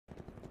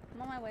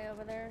my way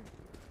over there.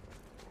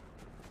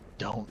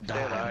 Don't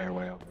die your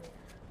way over there.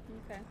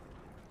 Okay.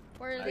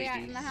 Where are they at,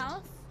 in the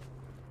house?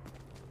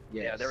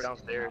 Yes, yeah, they were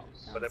downstairs,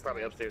 but they're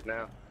probably upstairs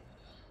now.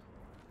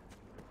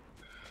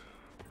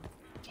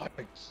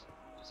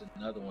 There's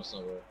another one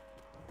somewhere.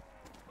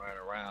 Running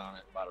around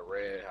by the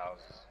red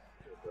houses.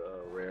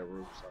 The red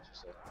roofs, I should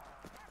say.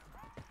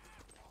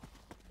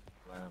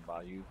 Running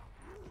by you.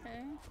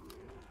 Okay.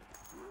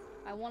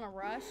 I want to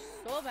rush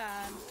so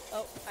bad.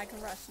 Oh, I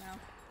can rush now.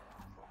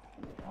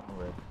 I'm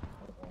ready.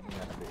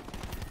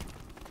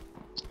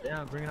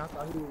 Damn, Green, I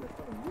thought he was in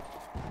front of you.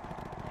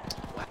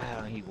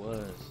 Wow, he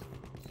was.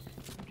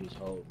 You just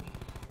hold me.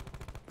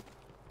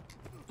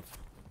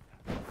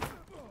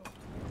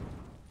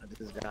 I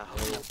just got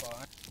hold.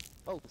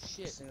 Oh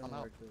shit, I'm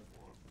out.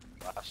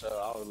 I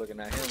was looking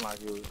at him like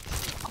he was.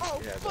 Oh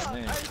fuck!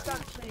 Man. I just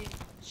got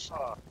changed.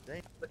 Oh,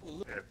 dang!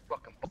 Look at that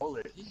fucking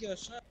bullet. He got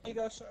shot. He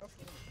got shot.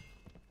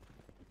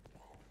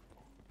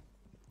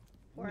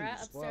 We're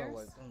at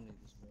upstairs.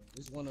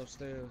 There's one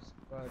upstairs.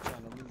 Probably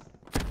trying to leave.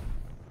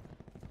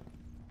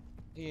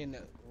 He in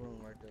that room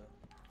right there.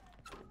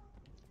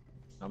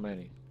 How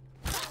many?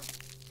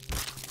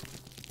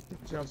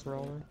 Just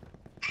rolling.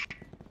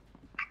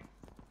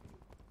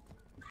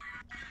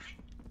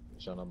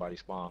 So nobody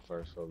spawn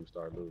first, so we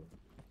start looting.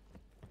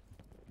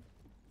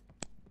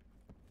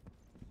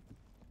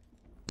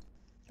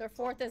 Their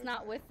fourth is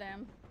not with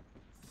them.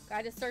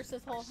 I just searched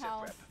this whole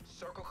house.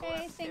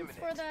 Hey, thanks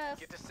for the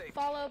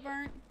follow,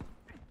 Burnt.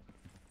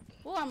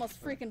 Oh, I almost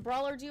freaking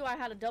brawlered you. I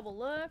had a double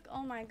look.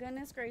 Oh my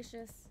goodness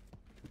gracious.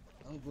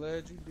 I'm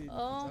glad you did.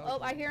 Oh,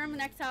 I hear him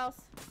next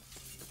house.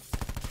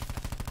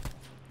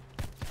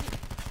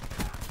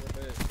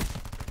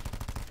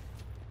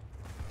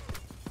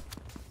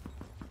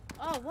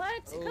 Oh,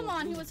 what? Oh, come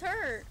on, he was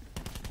hurt.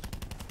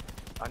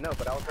 I know,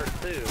 but I was hurt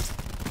too.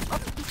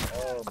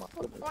 Oh my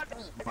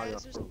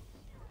goodness.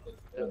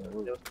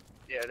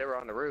 Yeah, they were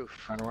on the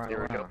roof. They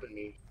were helping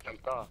me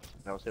jump off.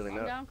 I was healing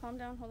up. Calm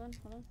down. Hold on.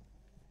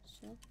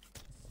 Chill.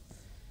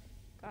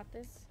 Got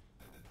this.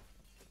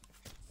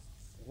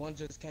 One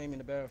just came in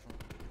the bathroom.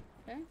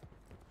 Okay.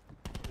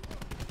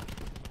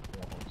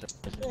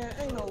 Man,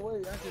 ain't no way.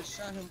 I just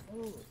shot him.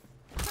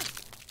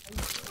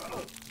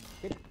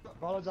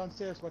 Brawler's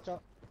downstairs, watch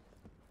out.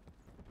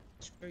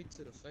 Straight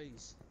to the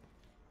face.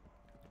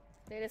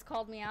 They just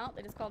called me out.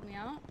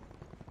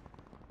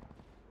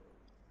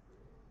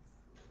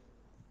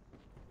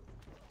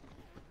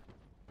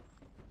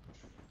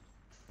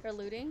 They're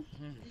looting.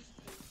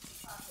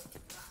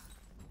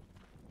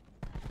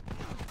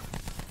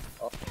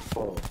 Oh.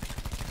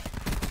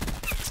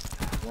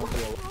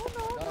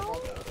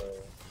 No.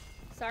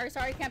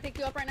 Sorry, can't pick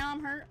you up right now.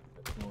 I'm hurt.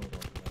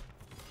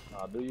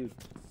 Do you?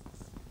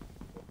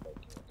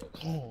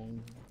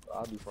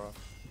 I'll be fine.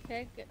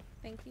 Okay, good.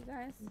 Thank you,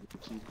 guys.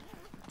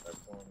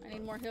 I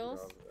need more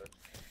heals.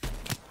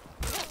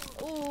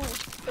 Ooh,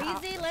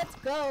 easy. Let's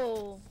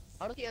go.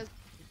 How do you guys?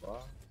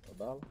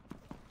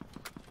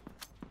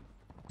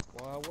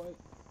 Squad white?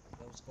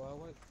 That was squad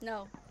white?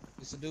 No.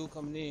 It's a dude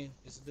coming in.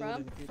 It's a dude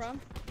in the kitchen.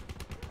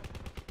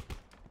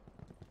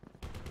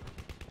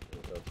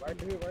 Right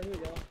here,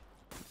 y'all.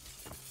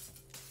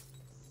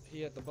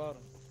 He at the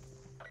bottom.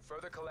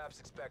 Further collapse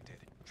expected.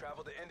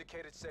 Travel to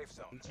indicated safe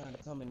zone. He trying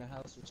to come in the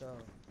house with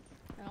y'all.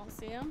 I don't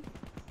see him.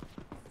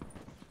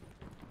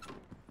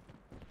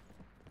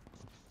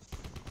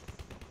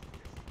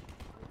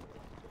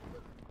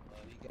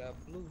 He got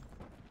blue.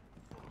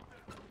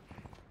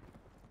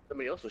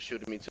 Somebody else was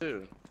shooting me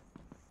too.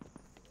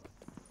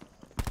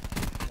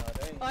 No,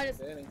 that ain't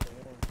the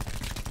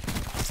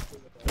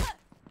one.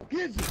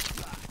 Get you!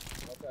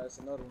 Okay, it's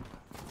another one.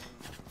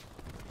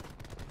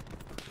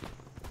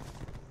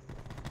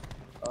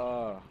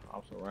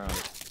 I'm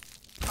surrounded.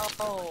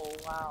 Oh,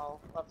 wow.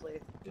 Lovely.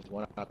 Just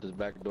went out this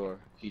back door.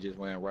 He just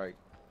went right.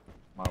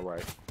 My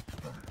right.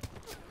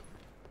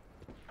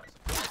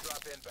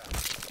 Drop inbound.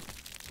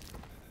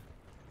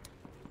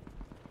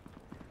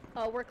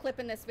 Oh, we're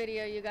clipping this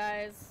video, you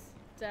guys.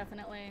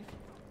 Definitely.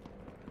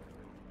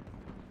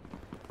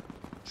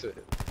 Woo!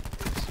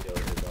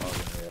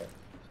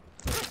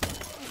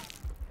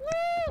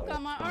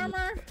 Got my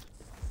armor.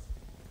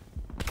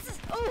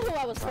 Oh,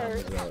 I was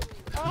hurt.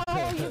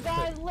 Oh, you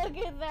guys, look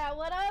at that.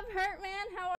 What up, Hurt Man? How are